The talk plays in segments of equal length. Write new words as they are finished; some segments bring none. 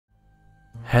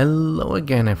Hello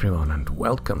again everyone and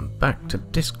welcome back to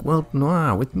Discworld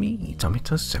Noir with me,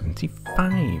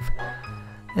 Tomato75.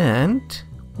 And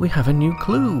we have a new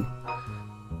clue.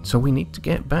 So we need to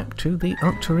get back to the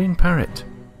Octarine Parrot.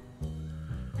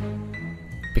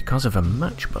 Because of a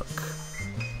matchbook.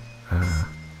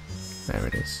 There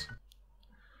it is.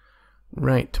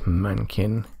 Right,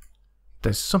 Mankin.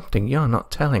 There's something you're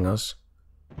not telling us.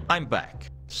 I'm back,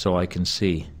 so I can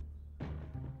see.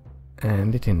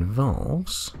 And it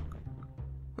involves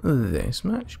this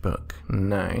matchbook,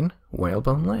 9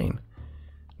 Whalebone Lane,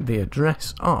 the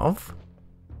address of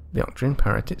the Octarine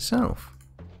Parrot itself.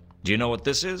 Do you know what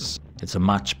this is? It's a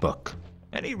matchbook.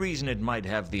 Any reason it might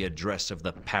have the address of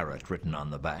the parrot written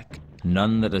on the back?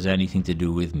 None that has anything to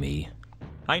do with me.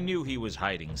 I knew he was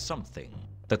hiding something.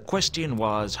 The question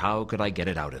was, how could I get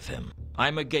it out of him?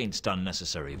 I'm against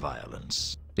unnecessary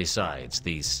violence. Besides,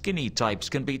 these skinny types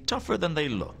can be tougher than they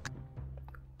look.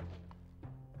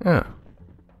 Oh.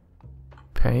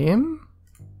 Pay him?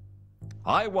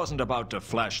 I wasn't about to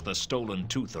flash the stolen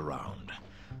tooth around.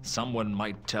 Someone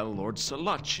might tell Lord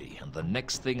Salachi, and the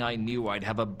next thing I knew I'd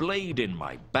have a blade in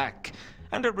my back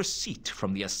and a receipt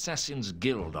from the Assassin's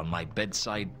Guild on my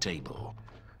bedside table.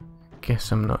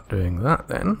 Guess I'm not doing that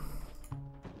then.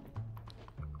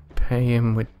 Pay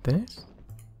him with this?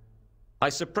 I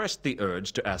suppressed the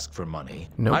urge to ask for money.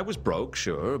 Nope. I was broke,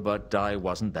 sure, but I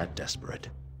wasn't that desperate.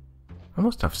 I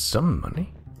must have some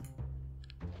money.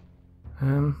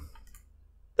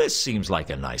 This seems like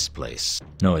a nice place.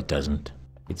 No, it doesn't.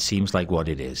 It seems like what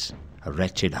it is. A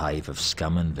wretched hive of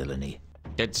scum and villainy.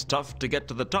 It's tough to get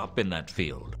to the top in that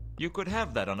field. You could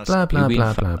have that on a... Blah blah You've been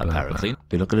blah blah blah apparently. blah.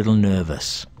 You look a little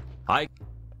nervous.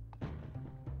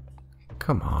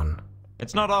 Come on.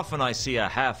 It's not often I see a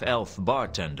half-elf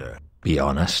bartender. Be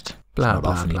honest. Blah Not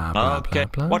blah often. blah blah Okay, blah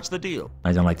blah. what's the deal?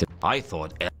 I don't like to... I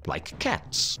thought elf like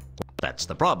cats. That's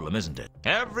the problem, isn't it?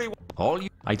 Everyone, all you...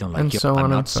 I don't like And you. so I'm on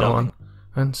not and so selling. on.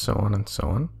 And so on and so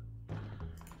on.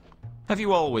 Have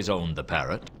you always owned the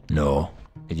parrot? No.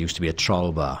 It used to be a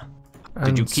troll bar.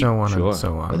 And you keep- so on Sure. and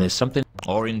so But on. there's something...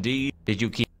 Or indeed, did you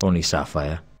keep... Only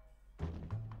Sapphire.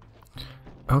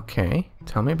 Okay,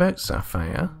 tell me about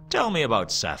Sapphire. Tell me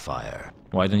about Sapphire.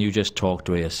 Why don't you just talk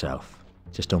to her yourself?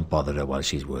 Just don't bother her while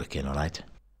she's working, alright?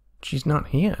 She's not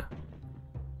here.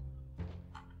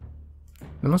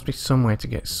 There must be some way to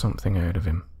get something out of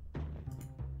him.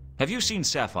 Have you seen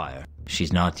Sapphire?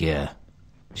 She's not here.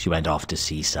 She went off to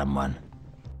see someone.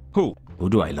 Who? Who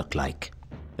do I look like?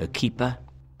 A keeper?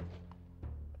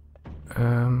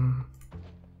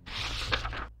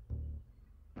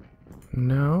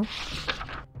 No.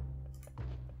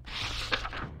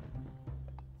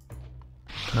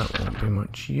 That won't be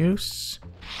much use.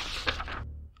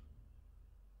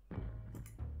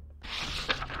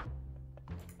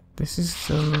 This is,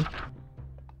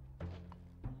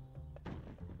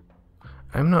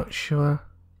 I'm not sure.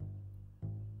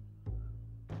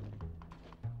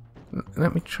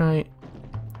 Let me try...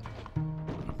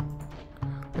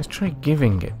 Let's try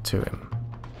giving it to him.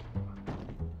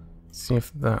 See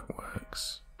if that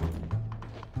works.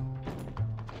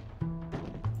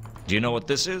 Do you know what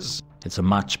this is? It's a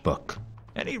matchbook.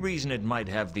 Any reason it might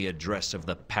have the address of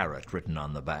the parrot written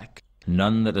on the back?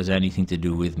 None that has anything to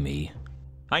do with me.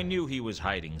 I knew he was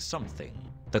hiding something.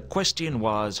 The question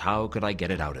was, how could I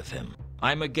get it out of him?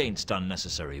 I'm against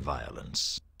unnecessary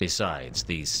violence. Besides,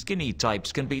 these skinny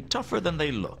types can be tougher than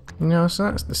they look. No, so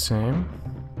that's the same.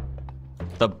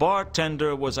 The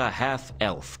bartender was a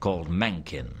half-elf called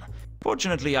Mankin.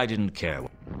 Fortunately, I didn't care.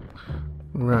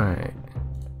 Right.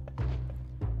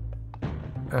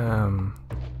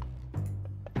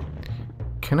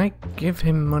 Can I give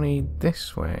him money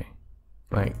this way?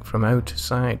 Like, from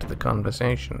outside the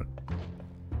conversation?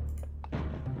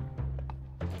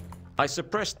 I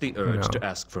suppressed the urge No. to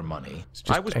ask for money. It's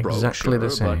just I was broke, exactly sure, the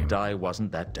same. but I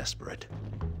wasn't that desperate.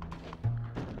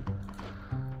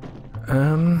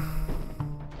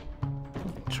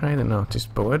 Try the notice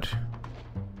board.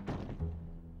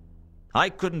 I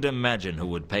couldn't imagine who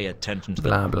would pay attention to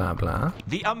Blah blah blah.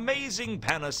 the amazing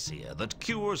panacea that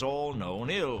cures all known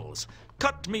ills.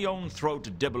 Cut me own throat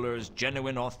dibblers,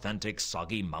 genuine authentic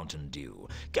soggy Mountain Dew.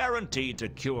 Guaranteed to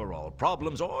cure all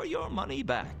problems or your money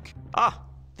back. Ah,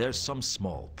 there's some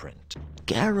small print.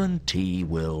 Guarantee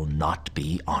will not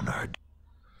be honored.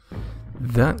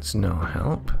 That's no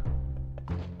help.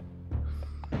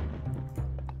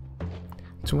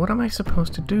 So what am I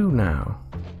supposed to do now?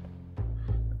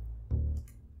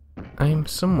 I'm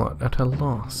somewhat at a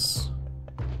loss.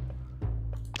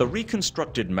 The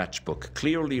reconstructed matchbook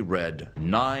clearly read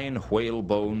 9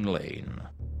 Whalebone Lane.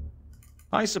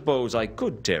 I suppose I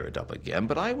could tear it up again,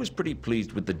 but I was pretty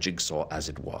pleased with the jigsaw as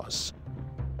it was.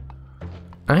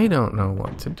 I don't know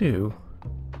what to do.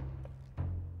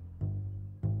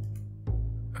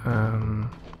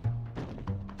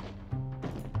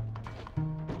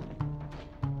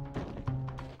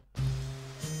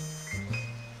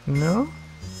 No?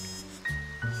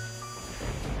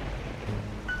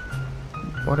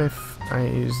 What if I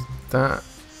use that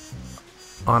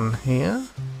on here?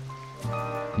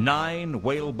 9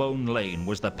 Whalebone Lane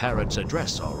was the parrot's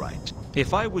address, all right.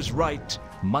 If I was right,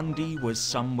 Mundy was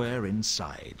somewhere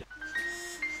inside.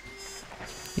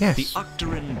 Yes. The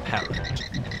Octarine parrot.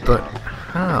 But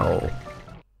how?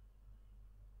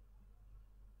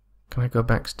 Can I go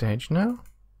backstage now?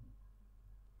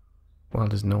 Well,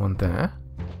 there's no one there.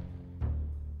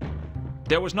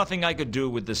 There was nothing I could do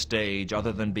with the stage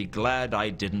other than be glad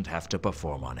I didn't have to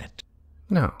perform on it.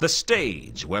 No. The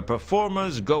stage, where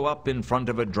performers go up in front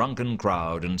of a drunken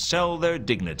crowd and sell their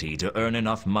dignity to earn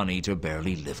enough money to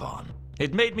barely live on.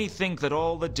 It made me think that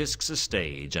all the discs a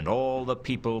stage and all the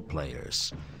people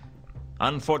players.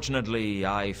 Unfortunately,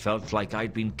 I felt like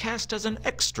I'd been cast as an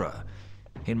extra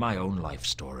in my own life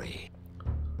story.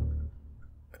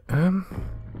 I'm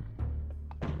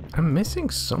missing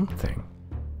something.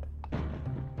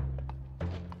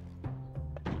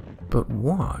 But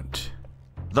what?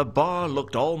 The bar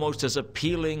looked almost as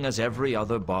appealing as every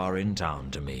other bar in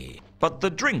town to me. But the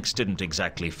drinks didn't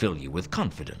exactly fill you with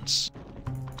confidence.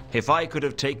 If I could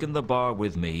have taken the bar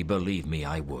with me, believe me,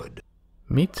 I would.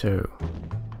 Me too.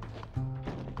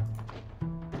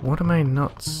 What am I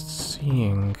not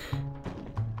seeing?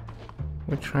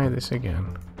 We'll try this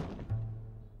again.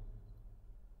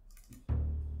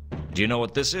 Do you know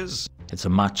what this is? It's a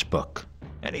matchbook.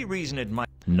 Any reason it might...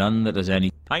 None that has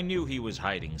any... I knew he was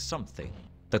hiding something.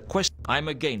 The question I'm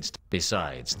against,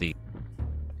 besides the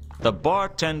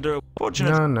bartender...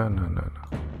 Fortunately, No.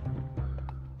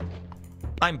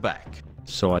 I'm back.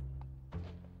 So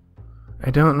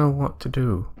I don't know what to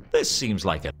do. This seems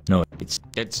like a... No,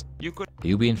 You could...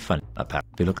 you being funny,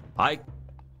 apparently. Look, I'm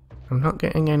not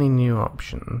getting any new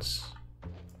options.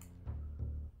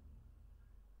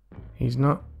 He's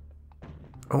not...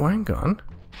 Oh, hang on.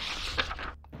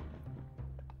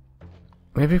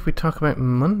 Maybe if we talk about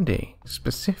Mundy,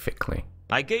 specifically.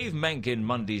 I gave Mencken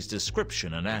Mundy's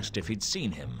description and asked if he'd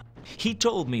seen him. He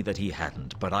told me that he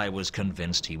hadn't, but I was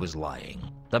convinced he was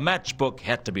lying. The matchbook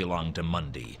had to belong to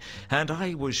Mundy, and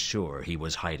I was sure he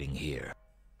was hiding here.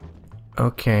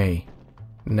 Okay,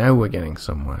 now we're getting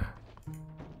somewhere.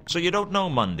 So you don't know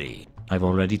Mundy, I've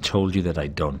already told you that I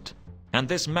don't. and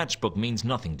this matchbook means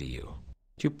nothing to you.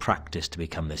 Do you practice to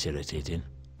become this irritating?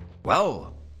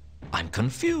 Well, I'm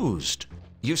confused.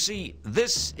 You see,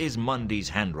 this is Mundy's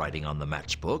handwriting on the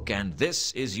matchbook, and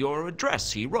this is your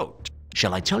address he wrote.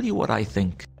 Shall I tell you what I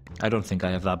think? I don't think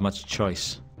I have that much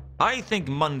choice. I think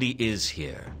Mundy is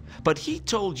here, but he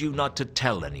told you not to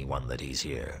tell anyone that he's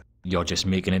here. You're just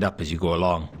making it up as you go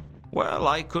along. Well,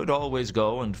 I could always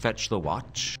go and fetch the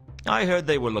watch. I heard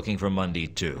they were looking for Mundy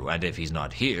too, and if he's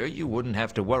not here, you wouldn't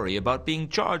have to worry about being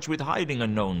charged with hiding a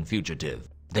known fugitive.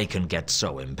 They can get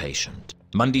so impatient.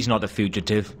 Mundy's not a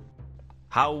fugitive.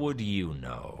 How would you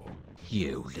know?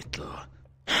 You little...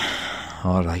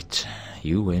 All right,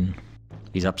 you win.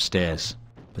 He's upstairs,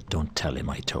 but don't tell him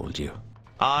I told you.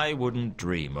 I wouldn't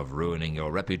dream of ruining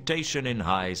your reputation in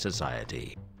high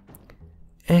society.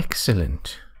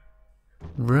 Excellent.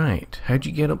 Right, how'd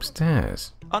you get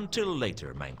upstairs? Until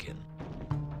later, Mencken.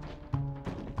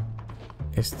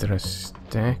 Is there a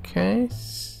staircase?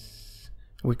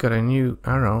 We got a new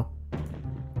arrow.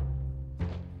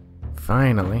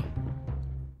 Finally.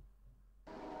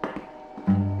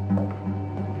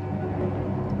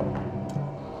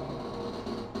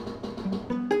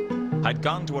 I'd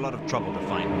gone to a lot of trouble to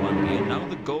find Mundy, and now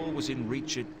the goal was in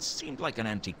reach. It seemed like an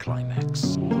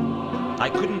anticlimax. I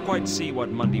couldn't quite see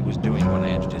what Mundy was doing when I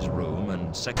entered his room,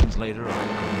 and seconds later I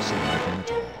couldn't see nothing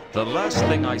at all. The last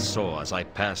thing I saw as I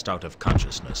passed out of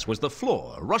consciousness was the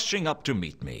floor rushing up to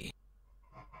meet me.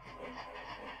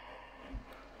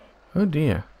 Oh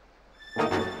dear.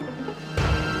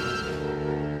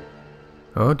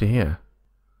 Oh dear.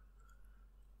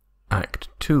 Act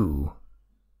 2.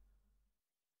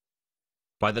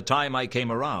 By the time I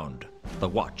came around, the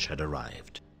watch had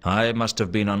arrived. I must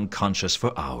have been unconscious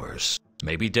for hours,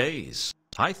 maybe days.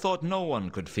 I thought no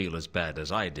one could feel as bad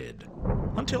as I did,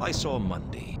 until I saw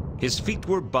Mundy. His feet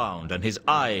were bound and his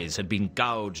eyes had been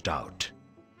gouged out.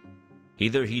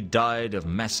 Either he died of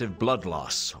massive blood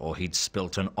loss, or he'd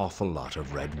spilt an awful lot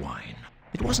of red wine.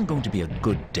 It wasn't going to be a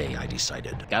good day, I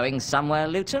decided. Going somewhere,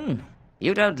 Lewton?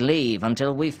 You don't leave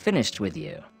until we've finished with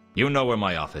you. You know where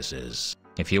my office is.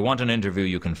 If you want an interview,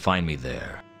 you can find me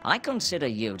there. I consider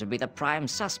you to be the prime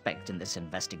suspect in this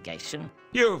investigation.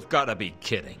 You've got to be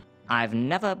kidding. I've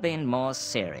never been more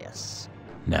serious.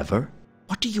 Never?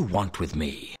 What do you want with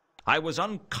me? I was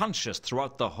unconscious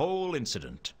throughout the whole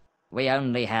incident. We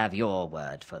only have your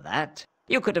word for that.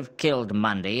 You could have killed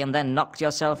Mundy and then knocked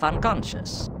yourself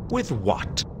unconscious. With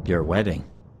what? Your wedding.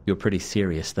 You were pretty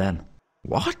serious then.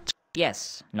 What?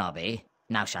 Yes, Nobby.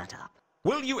 Now shut up.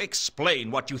 Will you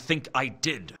explain what you think I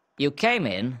did? You came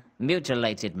in,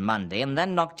 mutilated Mundy, and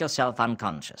then knocked yourself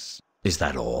unconscious. Is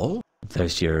that all?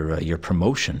 There's your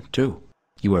promotion, too.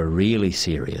 You were really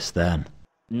serious then.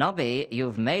 Nobby,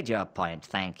 you've made your point,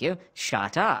 thank you.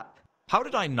 Shut up. How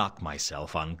did I knock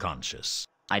myself unconscious?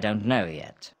 I don't know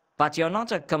yet. But you're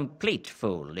not a complete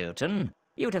fool, Lewton.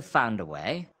 You'd have found a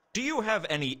way. Do you have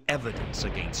any evidence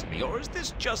against me, or is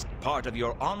this just part of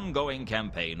your ongoing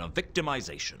campaign of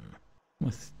victimization?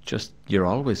 With just, you're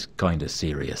always kind of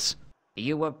serious.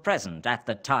 You were present at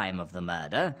the time of the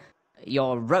murder.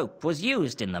 Your rope was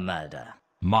used in the murder.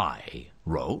 My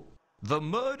rope? The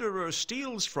murderer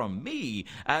steals from me,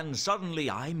 and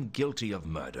suddenly I'm guilty of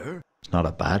murder? It's not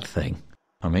a bad thing.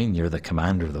 I mean, you're the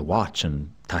commander of the watch,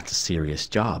 and that's a serious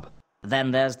job.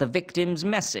 Then there's the victim's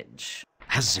message.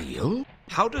 Azil?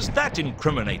 How does that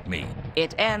incriminate me?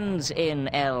 It ends in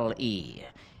L-E.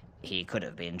 He could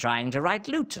have been trying to write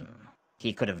Lewton.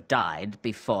 He could have died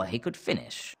before he could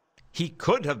finish. He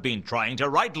could have been trying to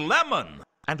write lemon!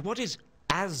 And what is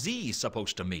Azzy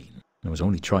supposed to mean? I was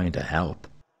only trying to help.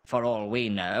 For all we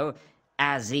know,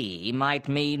 Azzy might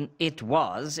mean it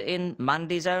was in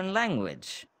Mundy's own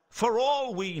language. For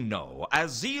all we know,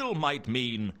 Azil might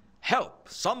mean, help,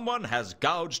 someone has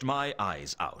gouged my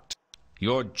eyes out.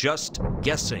 You're just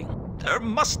guessing. There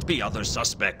must be other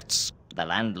suspects. The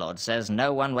landlord says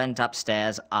no one went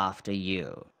upstairs after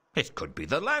you. It could be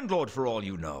the landlord for all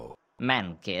you know.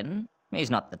 Mankin?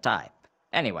 He's not the type.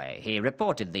 Anyway, he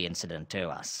reported the incident to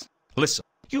us. Listen,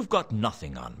 you've got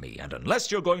nothing on me, and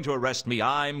unless you're going to arrest me,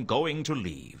 I'm going to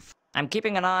leave. I'm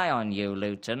keeping an eye on you,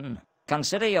 Lewton.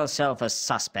 Consider yourself a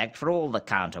suspect for all the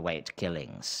counterweight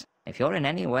killings. If you're in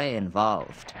any way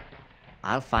involved,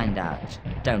 I'll find out.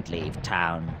 Don't leave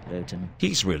town, Lewton.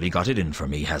 He's really got it in for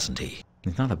me, hasn't he?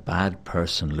 He's not a bad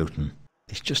person, Lewton.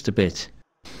 He's just a bit...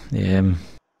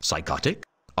 Psychotic?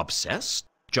 Obsessed?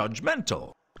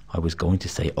 Judgmental? I was going to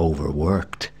say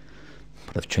overworked,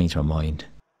 but I've changed my mind.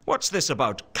 What's this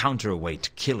about counterweight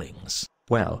killings?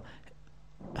 Well,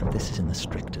 and this is in the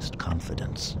strictest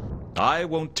confidence. I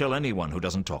won't tell anyone who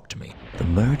doesn't talk to me. The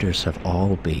murders have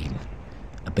all been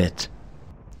a bit,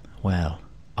 well,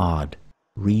 odd,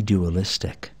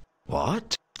 redualistic.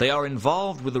 What? They are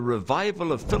involved with a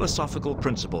revival of philosophical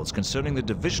principles concerning the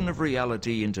division of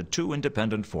reality into two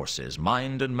independent forces,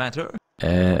 mind and matter?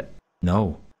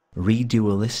 No.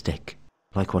 Redualistic.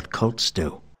 Like what cults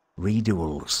do.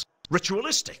 Reduals.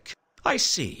 Ritualistic? I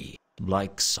see.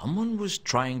 Like someone was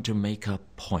trying to make a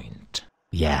point.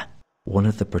 Yeah. One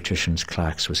of the patrician's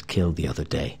clerks was killed the other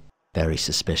day. Very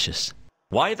suspicious.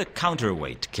 Why the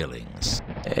counterweight killings?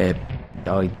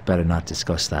 I'd better not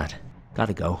discuss that.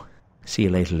 Gotta go. See you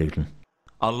later, Lewton.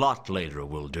 A lot later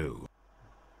will do.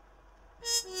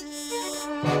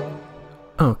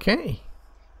 Okay.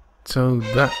 So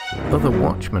that other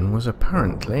watchman was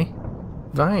apparently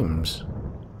Vimes.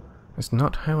 That's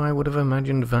not how I would have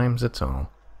imagined Vimes at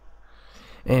all.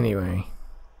 Anyway.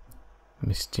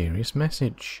 Mysterious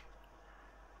message.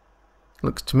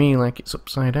 Looks to me like it's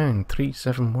upside down.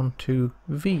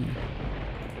 3712V.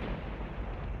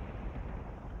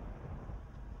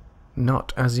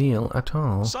 Not Azil at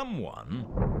all. Someone,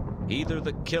 either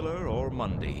the killer or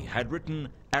Mundy, had written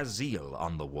Azil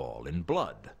on the wall in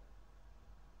blood.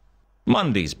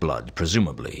 Mundy's blood,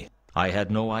 presumably. I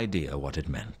had no idea what it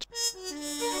meant.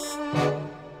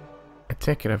 I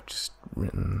take it I've just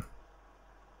written...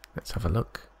 Let's have a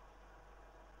look.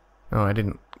 Oh, I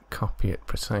didn't copy it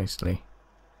precisely.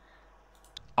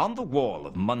 On the wall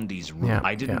of Mundy's room,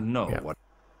 I didn't know what...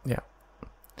 Yeah.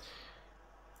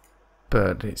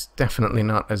 But it's definitely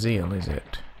not Azil, is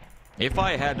it? If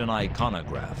I had an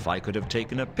iconograph, I could have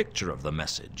taken a picture of the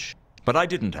message. But I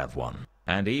didn't have one.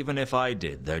 And even if I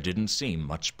did, there didn't seem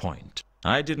much point.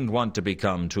 I didn't want to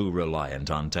become too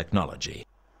reliant on technology.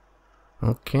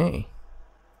 Okay.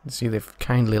 See, they've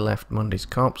kindly left Mundy's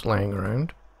corpse lying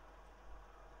around.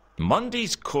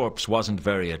 Mundy's corpse wasn't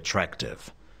very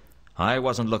attractive. I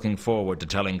wasn't looking forward to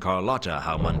telling Carlotta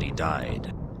how Mundy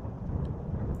died.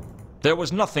 There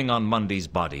was nothing on Mundy's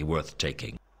body worth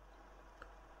taking.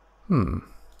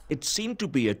 It seemed to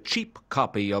be a cheap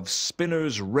copy of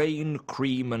Spinner's Rain,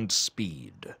 Cream, and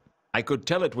Speed. I could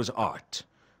tell it was art,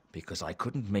 because I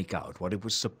couldn't make out what it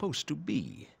was supposed to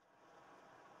be.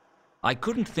 I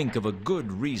couldn't think of a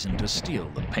good reason to steal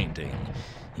the painting,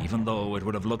 even though it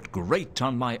would have looked great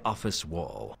on my office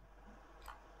wall.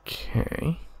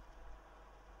 Okay.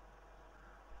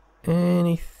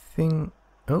 Anything...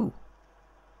 Oh.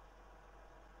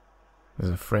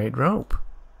 There's a frayed rope.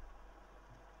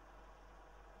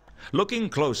 Looking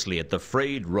closely at the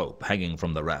frayed rope hanging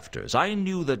from the rafters, I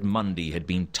knew that Mundy had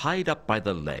been tied up by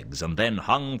the legs and then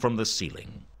hung from the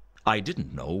ceiling. I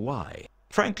didn't know why.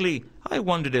 Frankly, I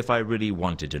wondered if I really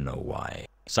wanted to know why.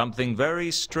 Something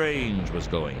very strange was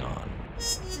going on.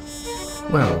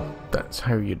 Well, that's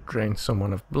how you drain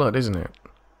someone of blood, isn't it?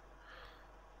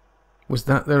 Was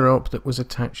that the rope that was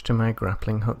attached to my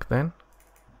grappling hook then?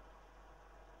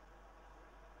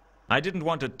 I didn't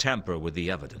want to tamper with the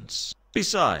evidence.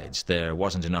 Besides, there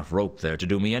wasn't enough rope there to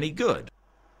do me any good.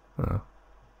 Oh.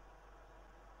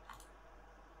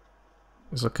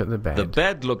 Let's look at the bed. The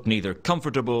bed looked neither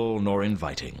comfortable nor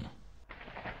inviting.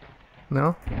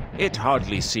 No? It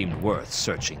hardly seemed worth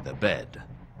searching the bed.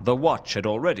 The watch had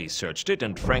already searched it,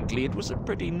 and frankly, it was a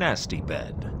pretty nasty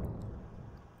bed.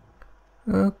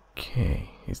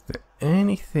 Okay, is there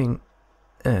anything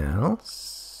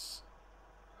else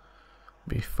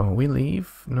before we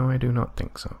leave? No, I do not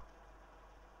think so.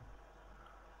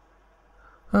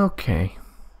 Okay.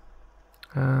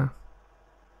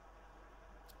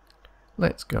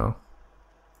 Let's go.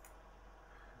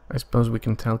 I suppose we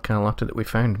can tell Carlotta that we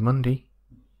found Mundy.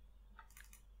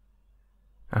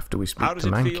 After we speak How does to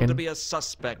it Mankin. feel to be a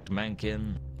suspect,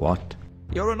 Mankin? What?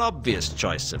 You're an obvious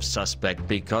choice of suspect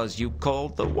because you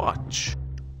called the watch.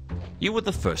 You were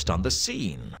the first on the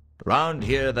scene. Round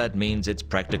here, that means it's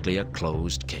practically a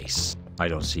closed case. I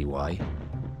don't see why.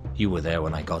 You were there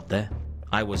when I got there.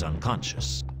 I was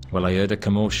unconscious. Well, I heard a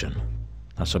commotion.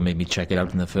 That's what made me check it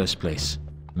out in the first place.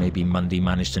 Maybe Mundy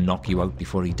managed to knock you out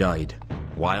before he died.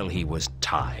 While he was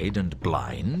tied and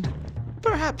blind?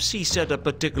 Perhaps he said a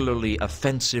particularly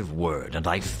offensive word and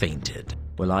I fainted.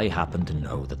 Well, I happen to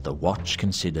know that the watch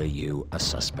consider you a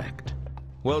suspect.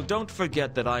 Well, don't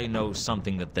forget that I know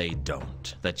something that they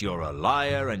don't. That you're a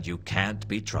liar and you can't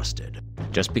be trusted.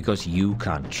 Just because you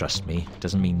can't trust me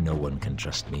doesn't mean no one can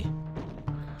trust me.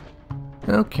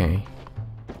 Okay,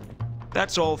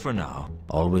 That's all for now.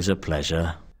 Always a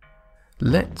pleasure.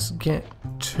 let's get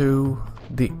to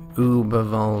the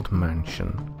Uberwald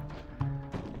mansion.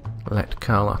 Let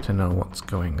Carlotta know what's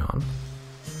going on.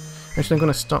 Actually, I'm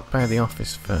going to stop by the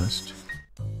office first.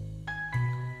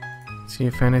 See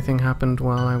if anything happened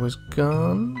while I was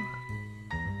gone.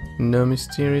 No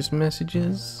mysterious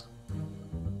messages.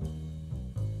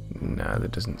 No, there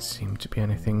doesn't seem to be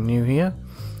anything new here.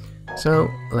 So,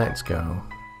 let's go.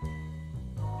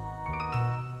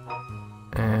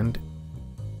 And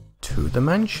to the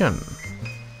mansion.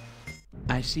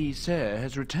 I see Sir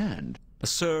has returned.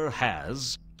 Sir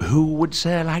has. Who would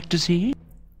Sir like to see?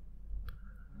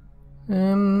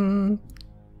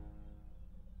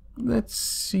 Let's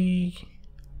see.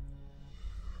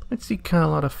 Let's see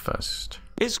Carlotta first.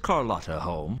 Is Carlotta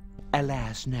home?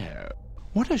 Alas, no.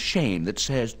 What a shame that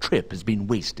Sir's trip has been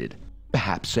wasted.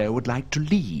 Perhaps Sir would like to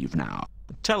leave now.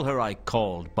 Tell her I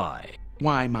called by.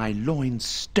 Why, my loins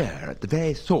stir at the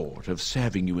very thought of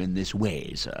serving you in this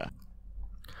way, sir.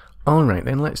 Alright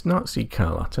then, let's not see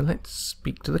Carlotta, let's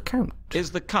speak to the Count.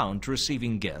 Is the Count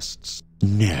receiving guests?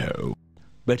 No,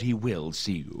 but he will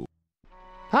see you.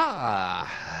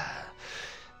 Ah,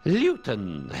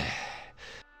 Lewton.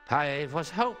 I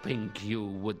was hoping you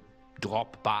would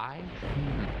drop by.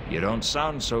 You don't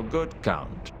sound so good,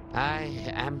 Count. I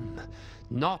am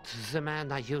not the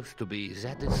man I used to be,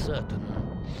 that is certain.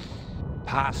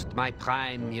 Past my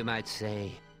prime, you might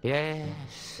say.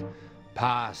 Yes,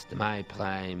 past my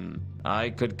prime. I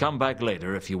could come back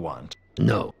later if you want.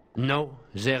 No,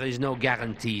 there is no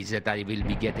guarantee that I will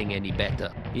be getting any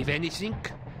better. If anything,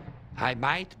 I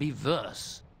might be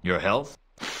worse. Your health?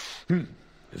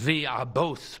 We are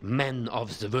both men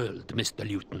of the world, Mr.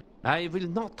 Lewton. I will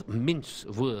not mince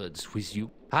words with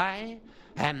you. I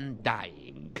am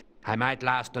dying. I might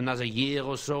last another year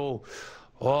or so,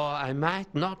 or I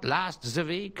might not last the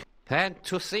week. And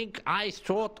to think I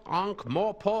thought Ankh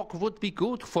more pork would be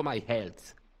good for my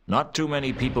health. Not too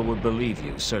many people would believe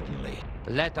you, certainly.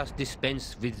 Let us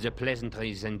dispense with the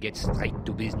pleasantries and get straight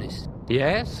to business.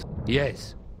 Yes?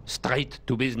 Yes. Straight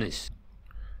to business.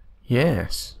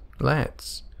 Yes,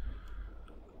 let's.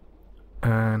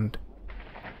 And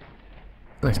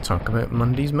let's talk about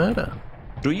Mundy's murder.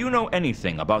 Do you know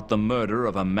anything about the murder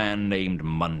of a man named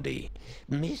Mundy?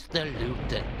 Mr.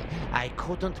 Lewton, I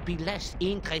couldn't be less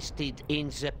interested in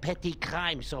the petty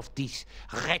crimes of this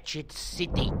wretched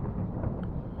city.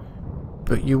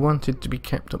 But you wanted to be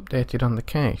kept updated on the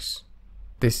case.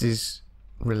 This is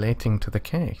relating to the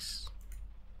case.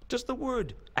 Does the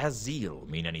word Azil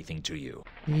mean anything to you?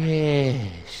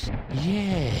 Yes,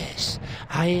 yes,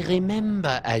 I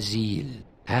remember Azil.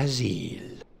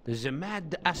 Azil, the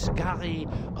mad Ascari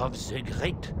of the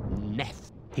great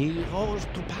Nef. He rose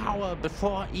to power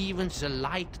before even the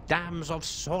light dams of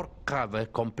Sorka were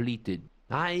completed.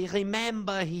 I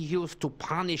remember he used to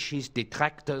punish his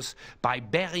detractors by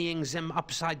burying them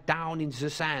upside down in the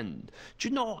sand. Do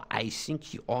you know, I think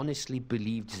he honestly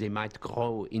believed they might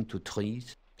grow into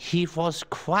trees. He was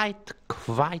quite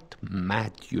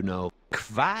mad, you know.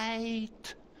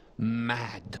 Quite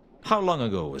mad. How long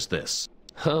ago was this?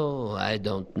 Oh, I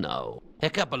don't know. A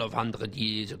couple of 100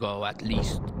 years ago, at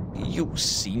least. You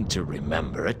seem to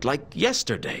remember it like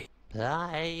yesterday.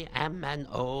 I am an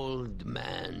old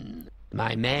man.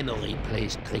 My memory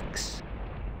plays tricks.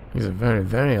 He's a very,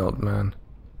 very old man.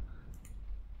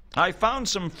 I found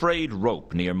some frayed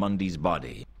rope near Mundy's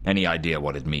body. Any idea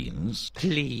what it means?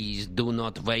 Please do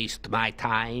not waste my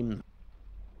time.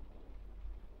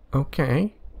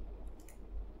 Okay.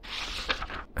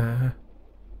 Do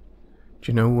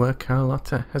you know where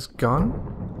Carlotta has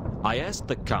gone? I asked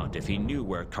the Count if he knew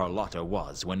where Carlotta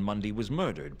was when Mundy was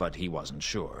murdered, but he wasn't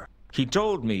sure. He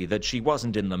told me that she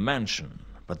wasn't in the mansion,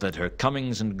 but that her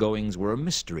comings and goings were a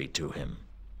mystery to him.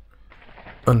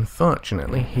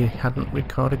 Unfortunately, he hadn't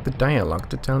recorded the dialogue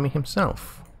to tell me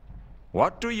himself.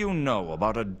 What do you know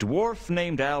about a dwarf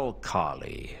named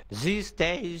Alkali? These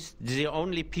days, the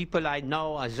only people I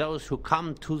know are those who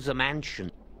come to the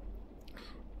mansion.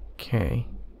 Okay.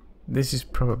 This is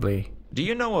probably Do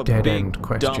you know a dead-end big,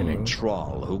 questioning. dumb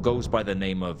troll who goes by the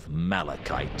name of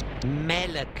Malachite?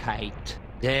 Malachite.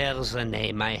 There's a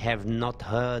name I have not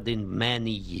heard in many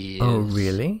years. Oh,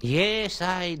 really? Yes,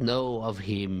 I know of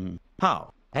him.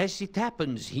 How? As it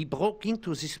happens, he broke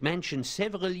into this mansion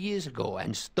several years ago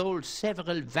and stole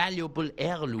several valuable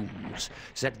heirlooms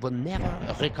that were never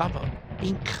recovered.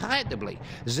 Incredibly,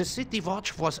 the City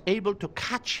Watch was able to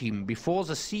catch him before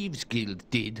the Thieves Guild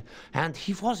did, and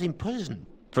he was imprisoned.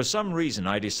 For some reason,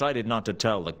 I decided not to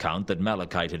tell the Count that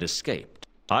Malachite had escaped.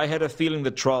 I had a feeling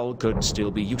the troll could still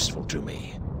be useful to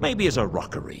me. Maybe as a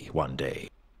rockery one day.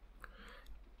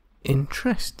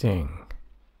 Interesting.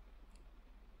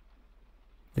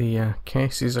 The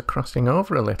cases are crossing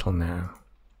over a little now.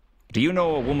 Do you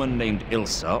know a woman named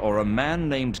Ilsa or a man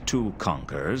named Two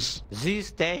Conkers?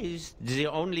 These days, the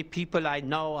only people I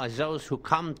know are those who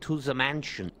come to the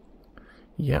mansion.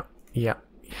 Yep.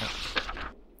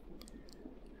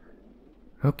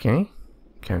 Okay.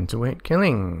 Counterweight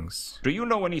killings. Do you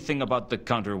know anything about the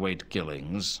counterweight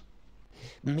killings?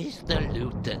 Mr.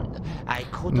 Lewton, I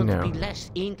couldn't No. be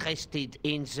less interested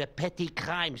in the petty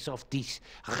crimes of this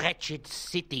wretched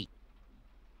city.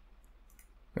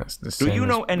 That's the Do same you as-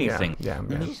 know anything? Yeah.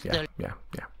 Mr.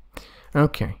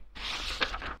 Okay.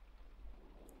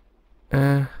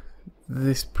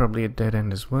 This probably a dead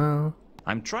end as well.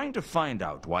 I'm trying to find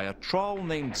out why a troll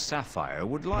named Sapphire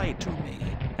would lie to me.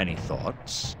 Any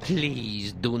thoughts?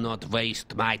 Please do not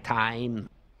waste my time.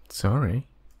 Sorry.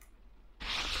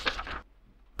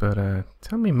 But,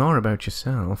 tell me more about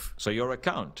yourself. So you're a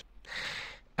count.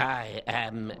 I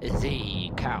am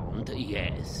the Count,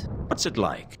 yes. What's it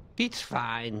like? It's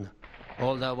fine.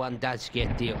 Although one does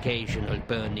get the occasional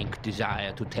burning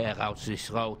desire to tear out the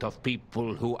throat of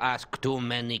people who ask too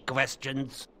many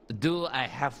questions. Do I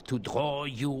have to draw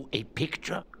you a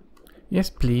picture? Yes,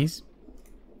 please.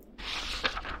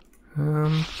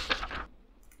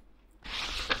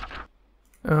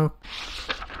 Okay,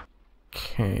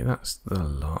 that's the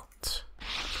lot.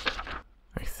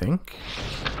 I think.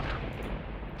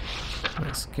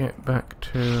 Let's get back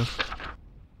to...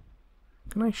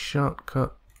 Can I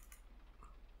shortcut?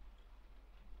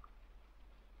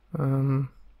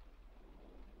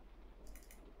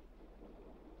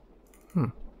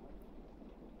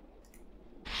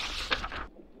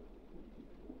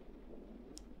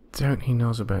 Doubt he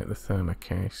knows about the therma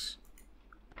case.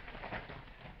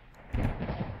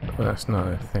 Well, that's not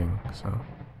a thing, so...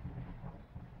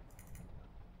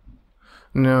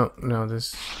 No,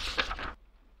 there's...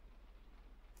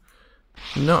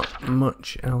 not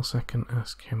much else I can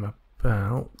ask him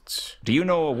about. Do you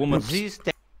know a woman...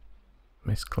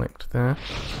 Misclicked there.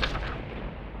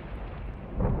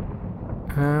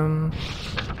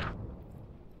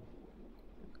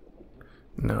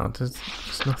 No, there's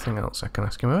nothing else I can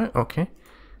ask him about. Okay.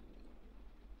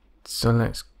 So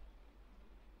let's...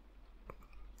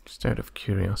 Just out of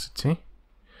curiosity.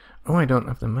 Oh, I don't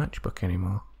have the matchbook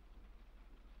anymore.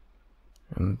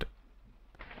 And...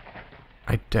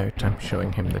 I doubt I'm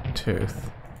showing him the tooth.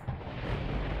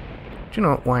 you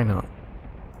know what? Why not?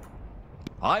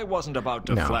 I wasn't about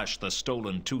to No. flash the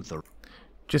stolen tooth.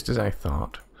 Just as I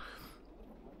thought.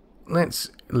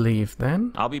 Let's leave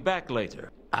then. I'll be back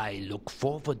later. I look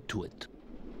forward to it.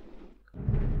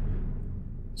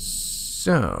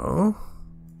 So...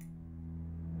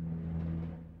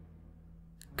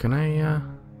 Can I,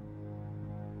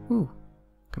 Ooh.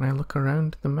 Can I look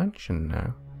around the mansion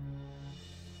now?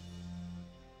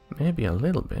 Maybe a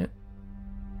little bit.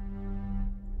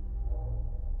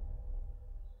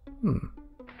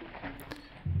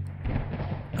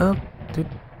 Oh,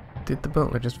 did the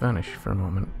butler just vanish for a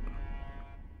moment?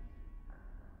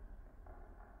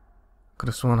 Could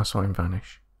have sworn I saw him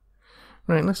vanish.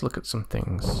 Right, let's look at some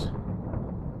things.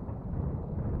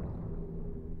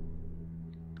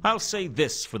 I'll say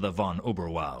this for the von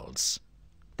Oberwalds.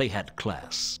 They had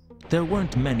class. There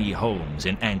weren't many homes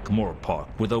in Ankh-Mor Park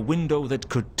with a window that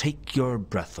could take your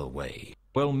breath away.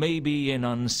 Well, maybe an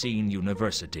unseen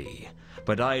university,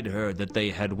 but I'd heard that they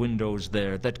had windows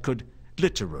there that could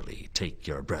literally take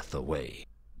your breath away.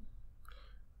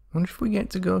 Wonder if we get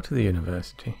to go to the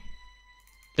university.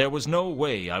 There was no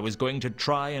way I was going to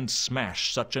try and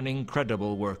smash such an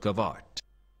incredible work of art.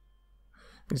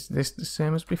 Is this the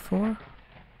same as before?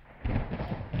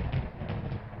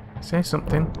 Say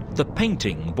something. The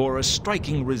painting bore a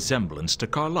striking resemblance to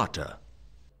Carlotta.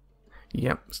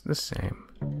 Yep, it's the same.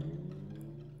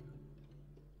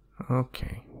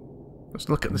 Okay. Let's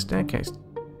look at the staircase.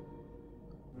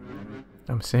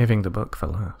 I'm saving the book for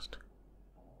last.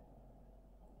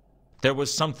 There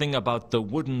was something about the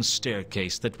wooden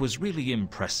staircase that was really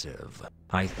impressive.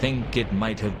 I think it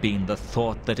might have been the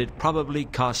thought that it probably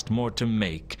cost more to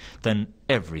make than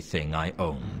everything I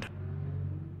owned.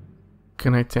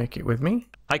 Can I take it with me?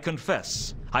 I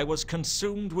confess, I was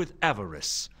consumed with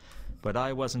avarice, but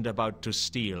I wasn't about to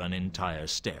steal an entire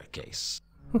staircase.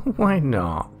 Why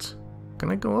not?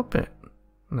 Can I go up it?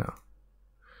 No.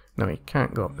 No, you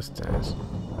can't go up the stairs.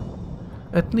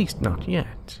 At least not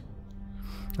yet.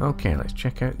 Okay, let's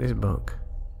check out this book.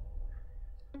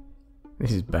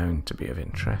 This is bound to be of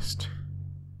interest.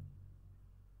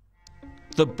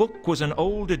 The book was an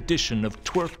old edition of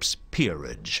Twerp's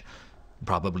Peerage,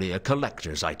 probably a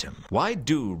collector's item. Why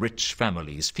do rich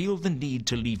families feel the need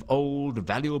to leave old,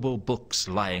 valuable books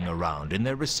lying around in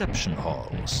their reception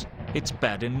halls? It's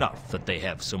bad enough that they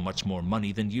have so much more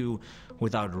money than you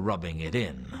without rubbing it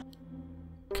in.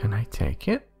 Can I take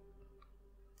it?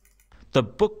 The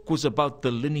book was about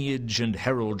the lineage and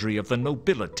heraldry of the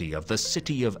nobility of the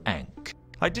city of Ankh.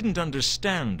 I didn't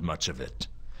understand much of it,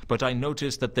 but I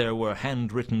noticed that there were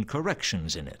handwritten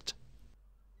corrections in it.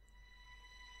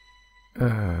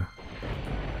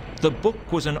 The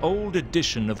book was an old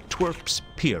edition of Twerp's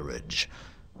Peerage,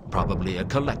 probably a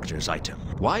collector's item.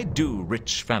 Why do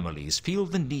rich families feel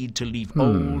the need to leave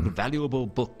old, valuable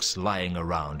books lying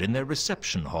around in their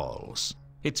reception halls?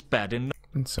 It's bad enough.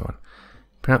 And so on.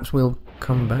 Perhaps we'll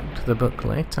come back to the book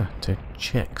later to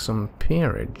check some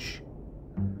peerage.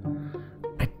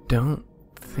 I don't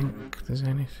think there's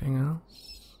anything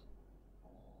else.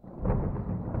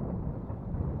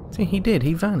 See, he did.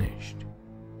 He vanished.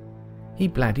 He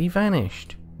bloody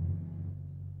vanished.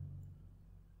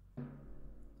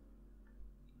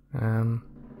 The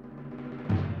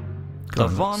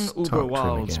von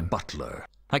Uberwald's butler.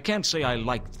 I can't say I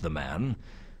liked the man,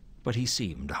 but he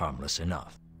seemed harmless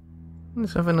enough.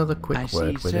 Let's have another quick I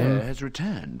word see with Sir him. has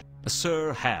returned.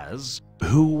 Sir has.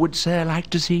 Who would Sir like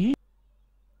to see?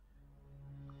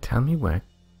 Tell me where.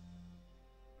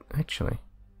 Actually.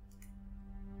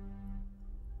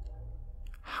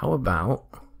 How about...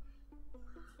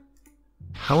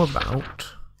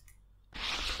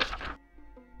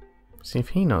 See if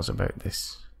he knows about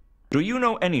this. Do you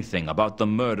know anything about the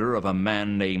murder of a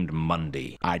man named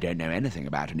Mundy? I don't know anything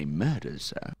about any murders,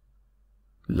 sir.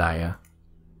 Liar.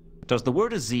 Does the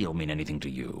word Azil mean anything to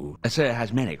you? Sir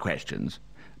has many questions,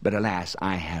 but alas,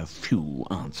 I have few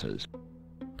answers.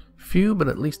 Few, but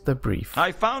at least they're brief.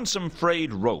 I found some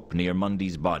frayed rope near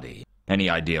Mundy's body. Any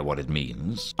idea what it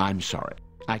means? I'm sorry.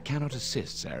 I cannot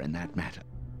assist, sir, in that matter.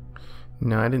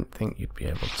 No, I didn't think you'd be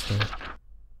able to.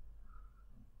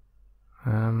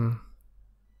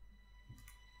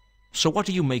 So what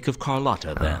do you make of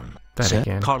Carlotta, then? That Sir?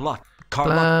 again. Carlotta,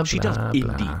 Blah, she does blah, indeed.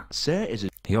 blah. Sir is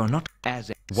You're not as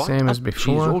a... what? Same as She's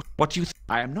before. all, what you?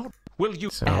 I am not Will you?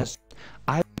 So, as...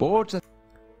 I boards a...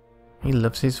 he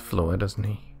loves his floor, doesn't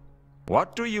he?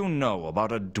 What do you know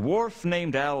about a dwarf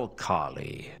named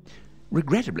Al-Khali?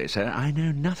 Regrettably, sir, I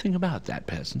know nothing about that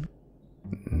person.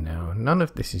 No, none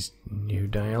of this is new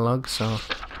dialogue, so...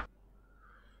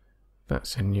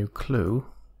 That's a new clue.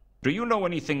 Do you know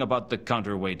anything about the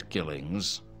counterweight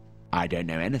killings? I don't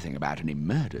know anything about any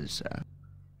murders, sir.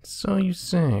 So you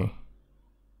say.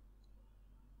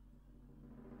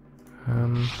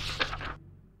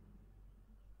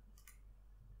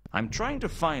 I'm trying to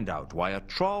find out why a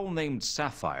troll named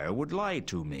Sapphire would lie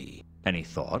to me. Any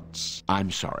thoughts?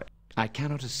 I'm sorry. I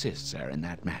cannot assist, sir, in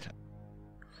that matter.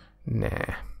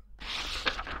 Nah.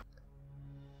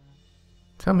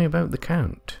 Tell me about the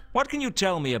Count. What can you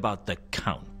tell me about the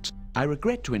Count? I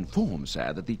regret to inform,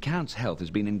 sir, that the Count's health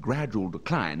has been in gradual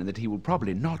decline and that he will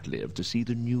probably not live to see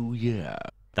the new year.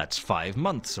 That's 5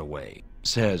 months away.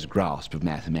 Sir's grasp of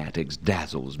mathematics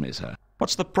dazzles me, sir.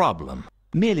 What's the problem?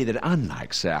 Merely that,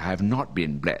 unlike sir, I have not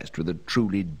been blessed with a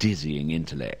truly dizzying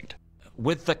intellect.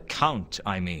 With the Count,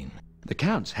 I mean. The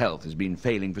Count's health has been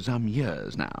failing for some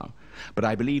years now, but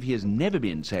I believe he has never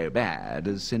been so bad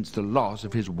as since the loss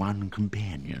of his one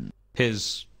companion.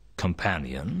 His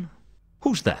companion?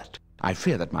 Who's that? I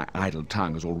fear that my idle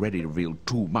tongue has already revealed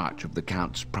too much of the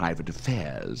Count's private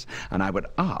affairs, and I would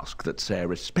ask that sir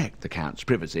respect the Count's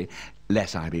privacy,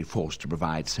 lest I be forced to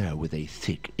provide sir with a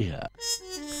thick ear.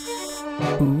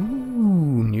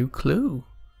 Ooh, new clue.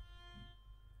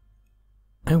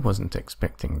 I wasn't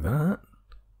expecting that.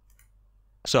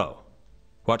 So,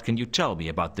 what can you tell me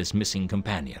about this missing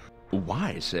companion?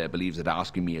 Why sir believes that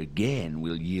asking me again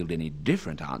will yield any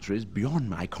different answer is beyond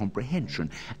my comprehension,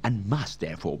 and must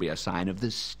therefore be a sign of the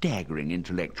staggering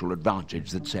intellectual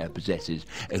advantage that sir possesses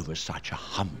over such a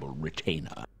humble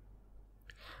retainer.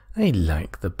 I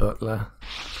like the butler,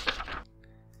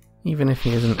 even if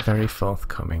he isn't very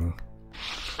forthcoming.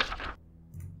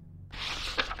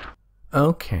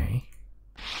 Okay.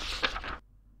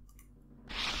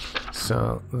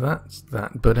 So that's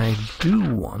that, but I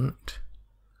do want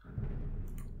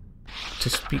to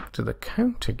speak to the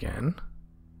Count again.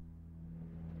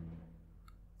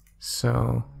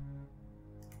 So...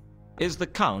 Is the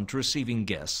Count receiving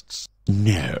guests?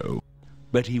 No,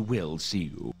 but he will see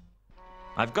you.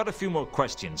 I've got a few more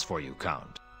questions for you,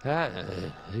 Count.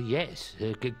 Yes,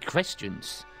 good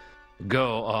questions.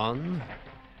 Go on.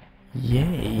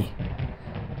 Yay.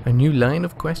 A new line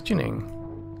of questioning.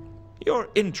 Your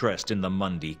interest in the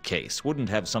Mundy case wouldn't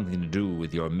have something to do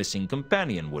with your missing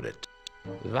companion, would it?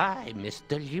 Why,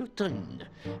 Mr. Lewton,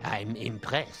 I'm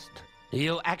impressed.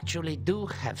 You actually do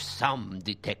have some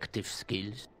detective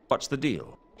skills. What's the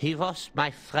deal? He was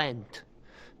my friend.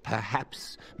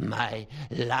 Perhaps my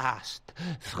last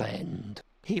friend.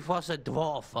 He was a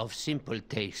dwarf of simple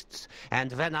tastes,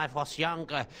 and when I was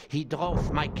younger, he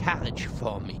drove my carriage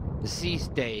for me. These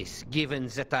days, given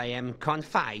that I am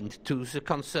confined to the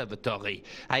conservatory,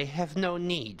 I have no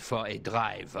need for a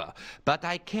driver, but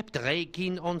I kept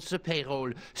Regin on the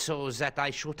payroll so that I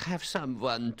should have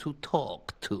someone to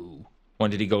talk to.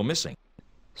 When did he go missing?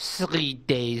 3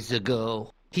 days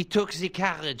ago. He took the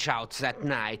carriage out that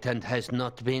night and has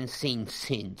not been seen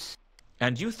since.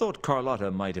 And you thought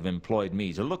Carlotta might have employed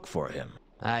me to look for him?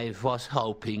 I was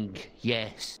hoping,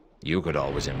 yes. You could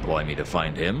always employ me to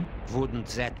find him. Wouldn't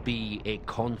that be a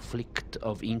conflict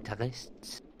of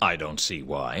interests? I don't see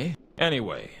why.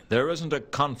 Anyway, there isn't a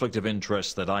conflict of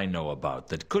interest that I know about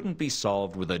that couldn't be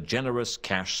solved with a generous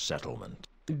cash settlement.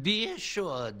 Be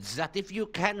assured that if you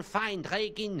can find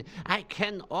Regin, I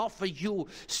can offer you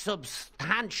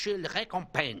substantial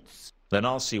recompense. Then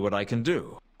I'll see what I can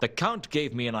do. The Count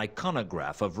gave me an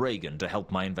iconograph of Reagan to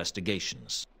help my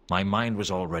investigations. My mind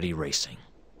was already racing.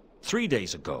 3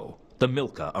 days ago, the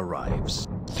Milka arrives.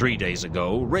 3 days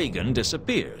ago, Reagan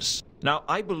disappears. Now,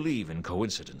 I believe in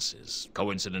coincidences.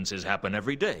 Coincidences happen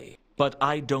every day. But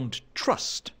I don't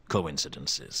trust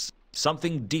coincidences.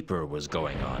 Something deeper was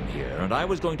going on here, and I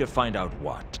was going to find out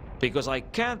what. Because I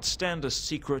can't stand a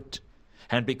secret,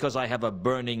 and because I have a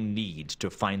burning need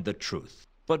to find the truth.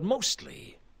 But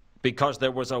mostly because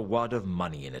there was a wad of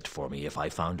money in it for me if I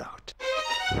found out.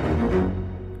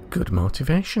 Good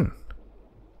motivation.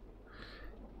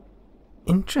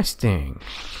 Interesting.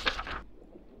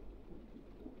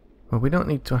 Well, we don't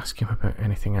need to ask him about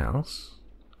anything else.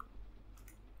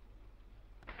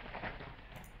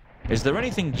 Is there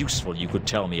anything useful you could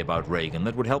tell me about Reagan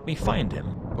that would help me find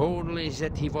him? Only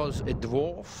that he was a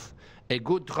dwarf, a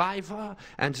good driver,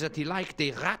 and that he liked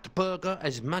a rat burger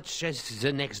as much as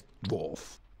the next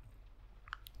dwarf.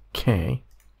 Okay.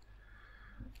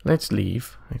 Let's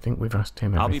leave. I think we've asked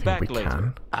him I'll be everything back we later.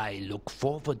 can. I look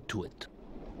forward to it.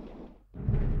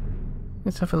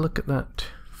 Let's have a look at that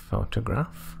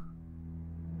photograph.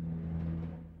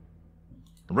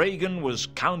 Reagan was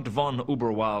Count von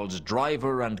Uberwald's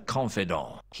driver and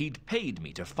confidant. He'd paid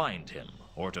me to find him,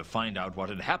 or to find out what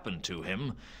had happened to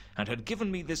him, and had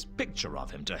given me this picture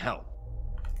of him to help.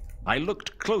 I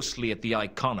looked closely at the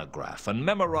iconograph and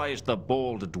memorized the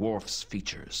bold dwarf's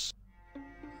features.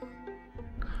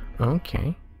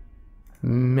 Okay.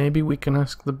 Maybe we can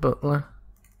ask the butler.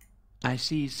 I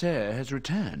see Sir has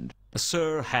returned.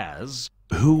 Sir has...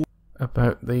 Who?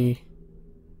 About the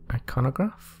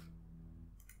iconograph?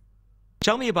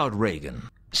 Tell me about Reagan.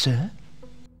 Sir?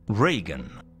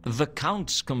 Reagan, the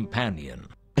Count's companion.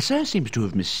 Sir seems to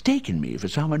have mistaken me for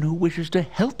someone who wishes to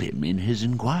help him in his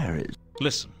inquiries.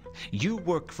 Listen, you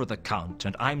work for the Count,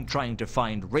 and I'm trying to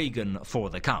find Reagan for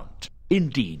the Count.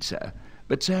 Indeed, sir.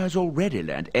 But Sir has already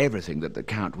learnt everything that the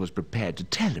Count was prepared to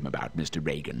tell him about Mr.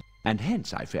 Reagan, and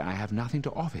hence I fear I have nothing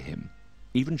to offer him,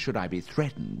 even should I be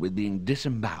threatened with being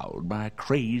disemboweled by a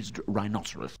crazed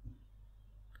rhinoceros.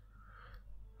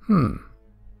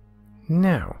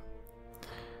 Now,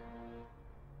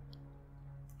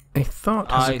 a thought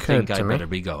has I occurred think to I'd me. better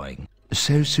be going.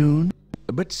 So soon?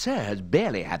 But Sir has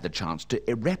barely had the chance to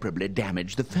irreparably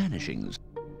damage the furnishings.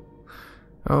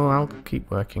 Oh, I'll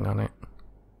keep working on it.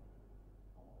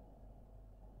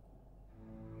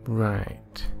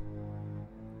 Right.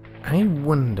 I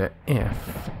wonder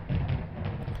if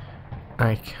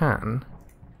I can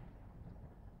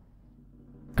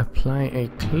apply a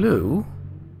clue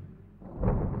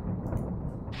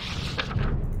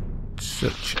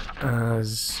such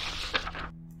as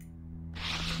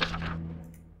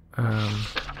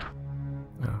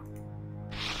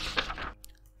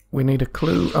we need a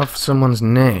clue of someone's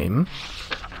name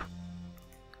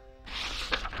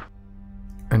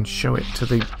and show it to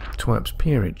the twerp's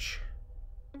peerage.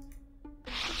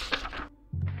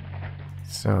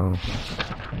 So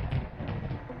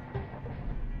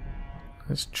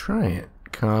let's try it,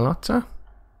 Carlotta,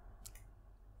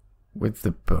 with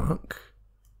the book.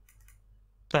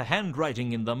 The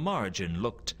handwriting in the margin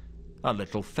looked a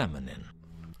little feminine.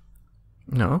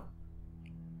 No.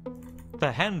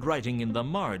 The handwriting in the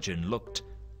margin looked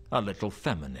a little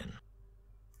feminine.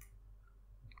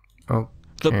 Okay.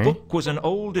 The book was an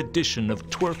old edition of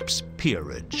Twerp's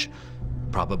Peerage,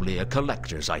 probably a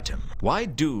collector's item. Why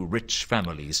do rich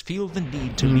families feel the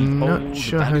need to leave Not old,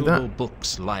 sure how valuable that-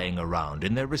 books lying around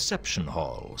in their reception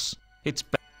halls? It's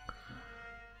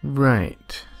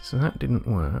Right. So that didn't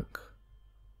work.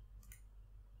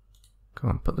 Come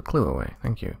on, put the clue away.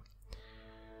 Thank you.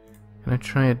 Can I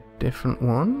try a different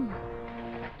one?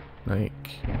 Like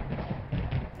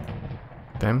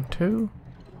them two?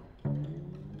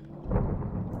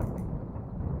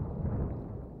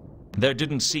 There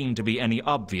didn't seem to be any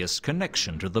obvious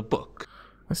connection to the book.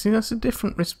 I see, that's a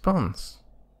different response.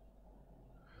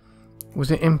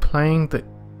 Was it implying that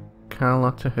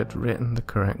Carlotta had written the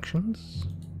corrections?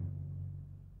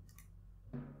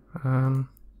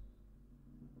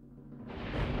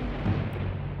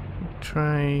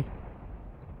 Try...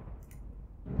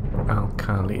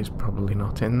 Alkali is probably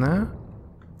not in there.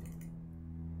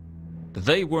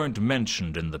 They weren't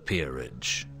mentioned in the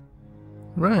peerage.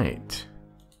 Right.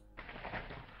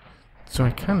 So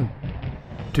I can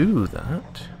do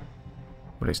that,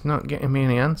 but it's not getting me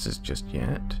any answers just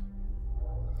yet.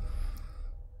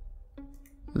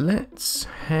 Let's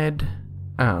head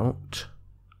out.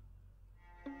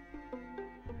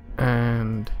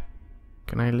 And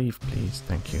can I leave, please?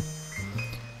 Thank you.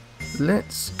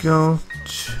 Let's go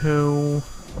to...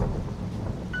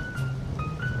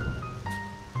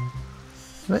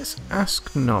 Let's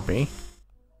ask Nobby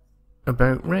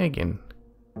about Reagan.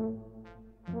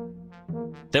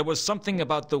 There was something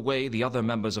about the way the other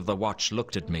members of the Watch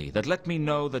looked at me that let me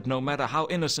know that no matter how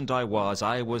innocent I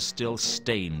was still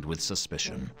stained with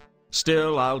suspicion.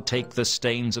 Still, I'll take the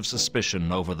stains of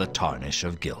suspicion over the tarnish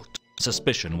of guilt.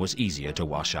 Suspicion was easier to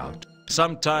wash out.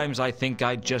 Sometimes I think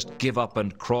I'd just give up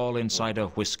and crawl inside a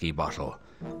whiskey bottle.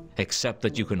 Except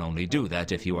that you can only do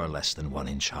that if you are less than 1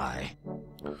 inch high.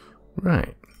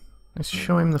 Right. Let's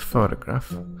show him the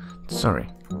photograph. Sorry,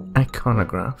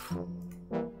 iconograph.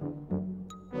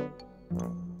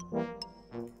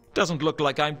 Doesn't look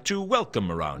like I'm too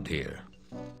welcome around here.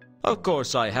 Of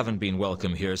course, I haven't been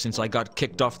welcome here since I got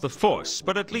kicked off the force,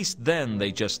 but at least then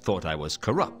they just thought I was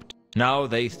corrupt. Now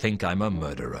they think I'm a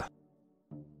murderer.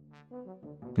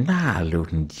 Nah,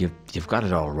 Lewton, you've got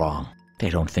it all wrong. They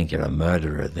don't think you're a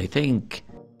murderer. They think...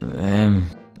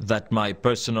 That my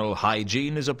personal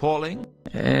hygiene is appalling?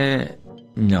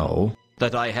 No.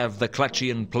 That I have the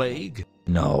Cletchian plague?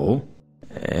 No.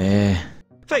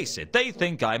 Face it, they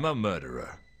think I'm a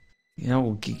murderer. You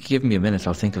know, give me a minute,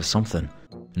 I'll think of something.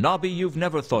 Nobby, you've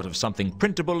never thought of something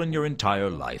printable in your entire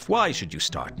life. Why should you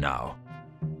start now?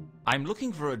 I'm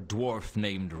looking for a dwarf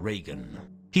named Reagan.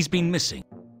 He's been missing.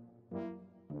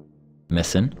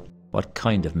 Missing? What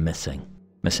kind of missing?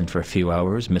 Missing for a few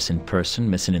hours, missing person,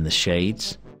 missing in the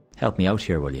shades. Help me out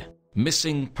here, will you?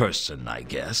 Missing person, I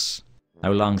guess.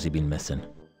 How long's he been missing?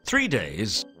 3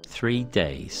 days. 3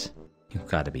 days? You've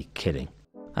got to be kidding.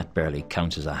 That barely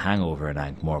counts as a hangover in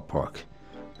Ankh-Morpork,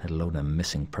 let alone a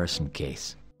missing person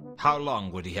case. How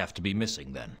long would he have to be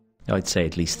missing then? I'd say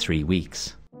at least 3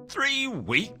 weeks. 3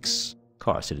 weeks? Of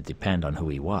course, it'd depend on who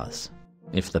he was.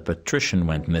 If the patrician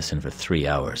went missing for 3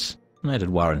 hours, it'd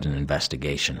warrant an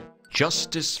investigation.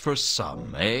 Justice for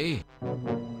some, eh?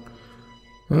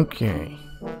 Okay.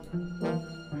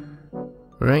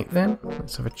 Right then,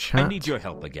 let's have a chat. I need your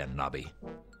help again, Nobby.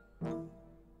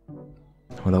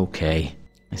 Well, okay,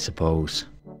 I suppose.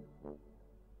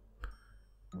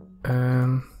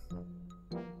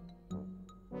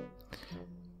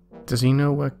 Does he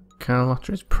know where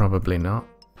Carlotta is? Probably not.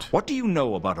 What do you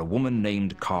know about a woman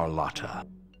named Carlotta?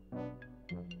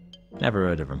 Never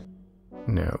heard of him.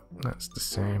 No, that's the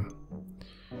same.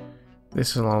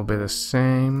 This will all be the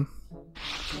same.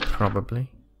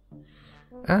 Probably.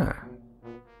 Ah.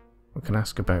 We can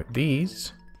ask about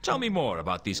these. Tell me more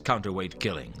about these counterweight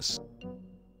killings.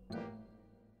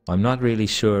 I'm not really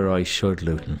sure I should,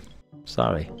 Lewton.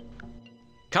 Sorry.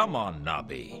 Come on,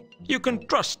 Nobby. You can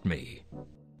trust me.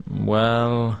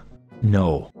 Well,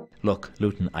 no. Look,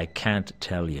 Lewton, I can't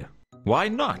tell you. Why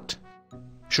not?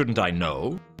 Shouldn't I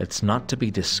know? It's not to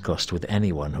be discussed with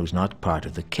anyone who's not part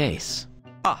of the case.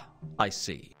 Ah, I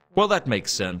see. Well, that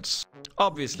makes sense.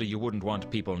 Obviously, you wouldn't want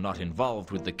people not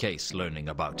involved with the case learning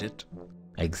about it.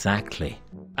 Exactly.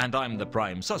 And I'm the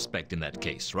prime suspect in that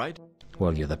case, right?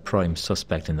 Well, you're the prime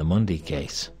suspect in the Mundy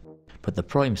case. But the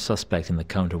prime suspect in the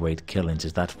counterweight killings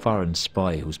is that foreign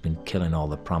spy who's been killing all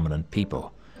the prominent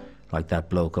people. Like that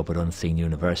bloke up at Unseen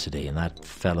University and that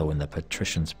fellow in the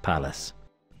Patrician's Palace.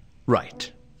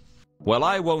 Right. Well,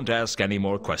 I won't ask any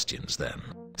more questions then,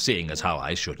 seeing as how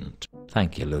I shouldn't.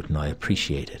 Thank you, Lewton. I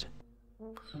appreciate it.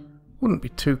 Wouldn't be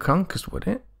too conkers, would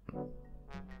it?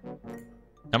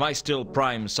 Am I still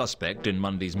prime suspect in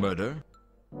Mundy's murder?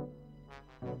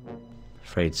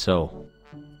 Afraid so.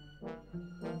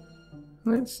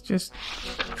 Let's just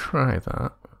try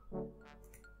that.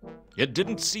 It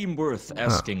didn't seem worth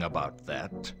asking about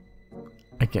that.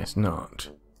 I guess not.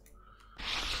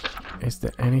 Is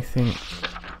there anything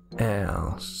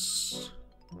else?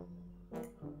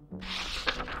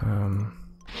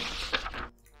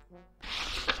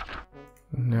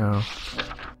 No.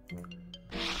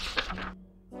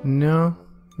 No,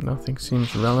 nothing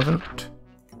seems relevant.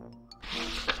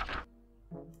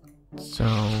 So,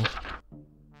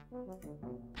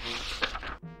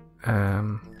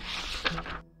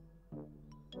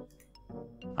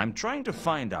 I'm trying to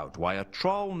find out why a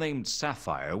troll named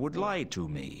Sapphire would lie to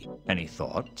me. Any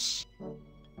thoughts?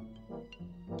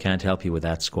 Can't help you with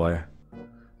that, Squire.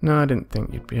 No, I didn't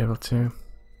think you'd be able to.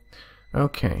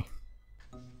 Okay.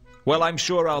 Well, I'm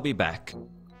sure I'll be back.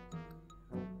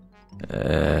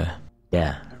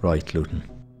 Yeah, right, Lewton.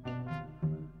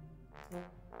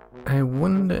 I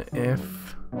wonder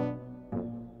if...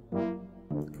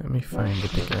 Let me find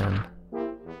it again.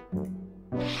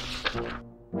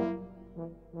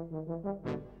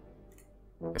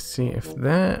 See if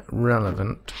they're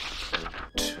relevant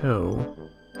to...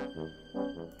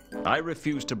 I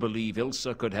refuse to believe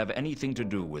Ilsa could have anything to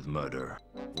do with murder.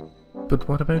 But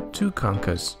what about two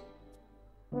conkers?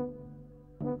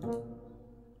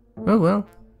 Oh well.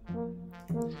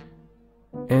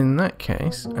 In that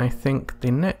case, I think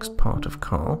the next port of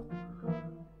call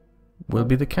will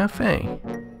be the cafe.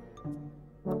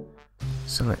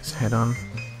 So let's head on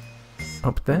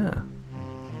up there.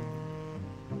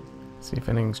 See if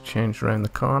anything's changed around the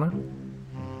corner.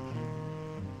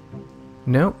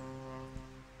 Nope.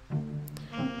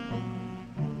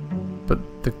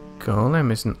 But the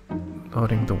golem isn't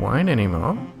loading the wine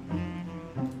anymore.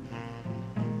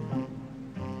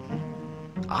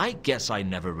 I guess I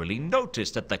never really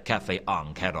noticed that the Cafe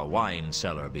Ankh had a wine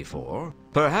cellar before.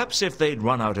 Perhaps if they'd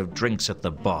run out of drinks at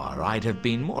the bar, I'd have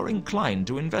been more inclined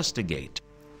to investigate.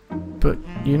 But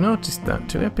you noticed that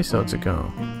 2 episodes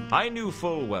ago. I knew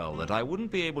full well that I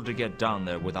wouldn't be able to get down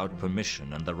there without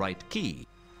permission and the right key.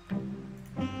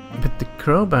 But the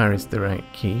crowbar is the right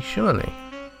key, surely.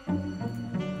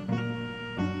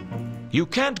 You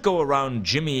can't go around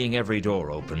jimmying every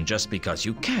door open just because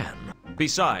you can.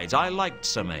 Besides, I liked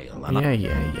some ale, and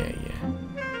Yeah.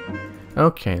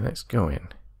 Okay, let's go in.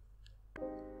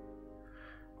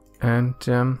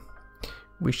 And,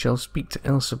 we shall speak to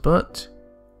Ilsa, but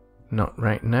not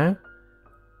right now.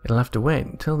 It'll have to wait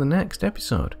until the next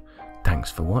episode. Thanks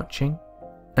for watching,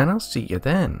 and I'll see you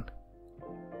then.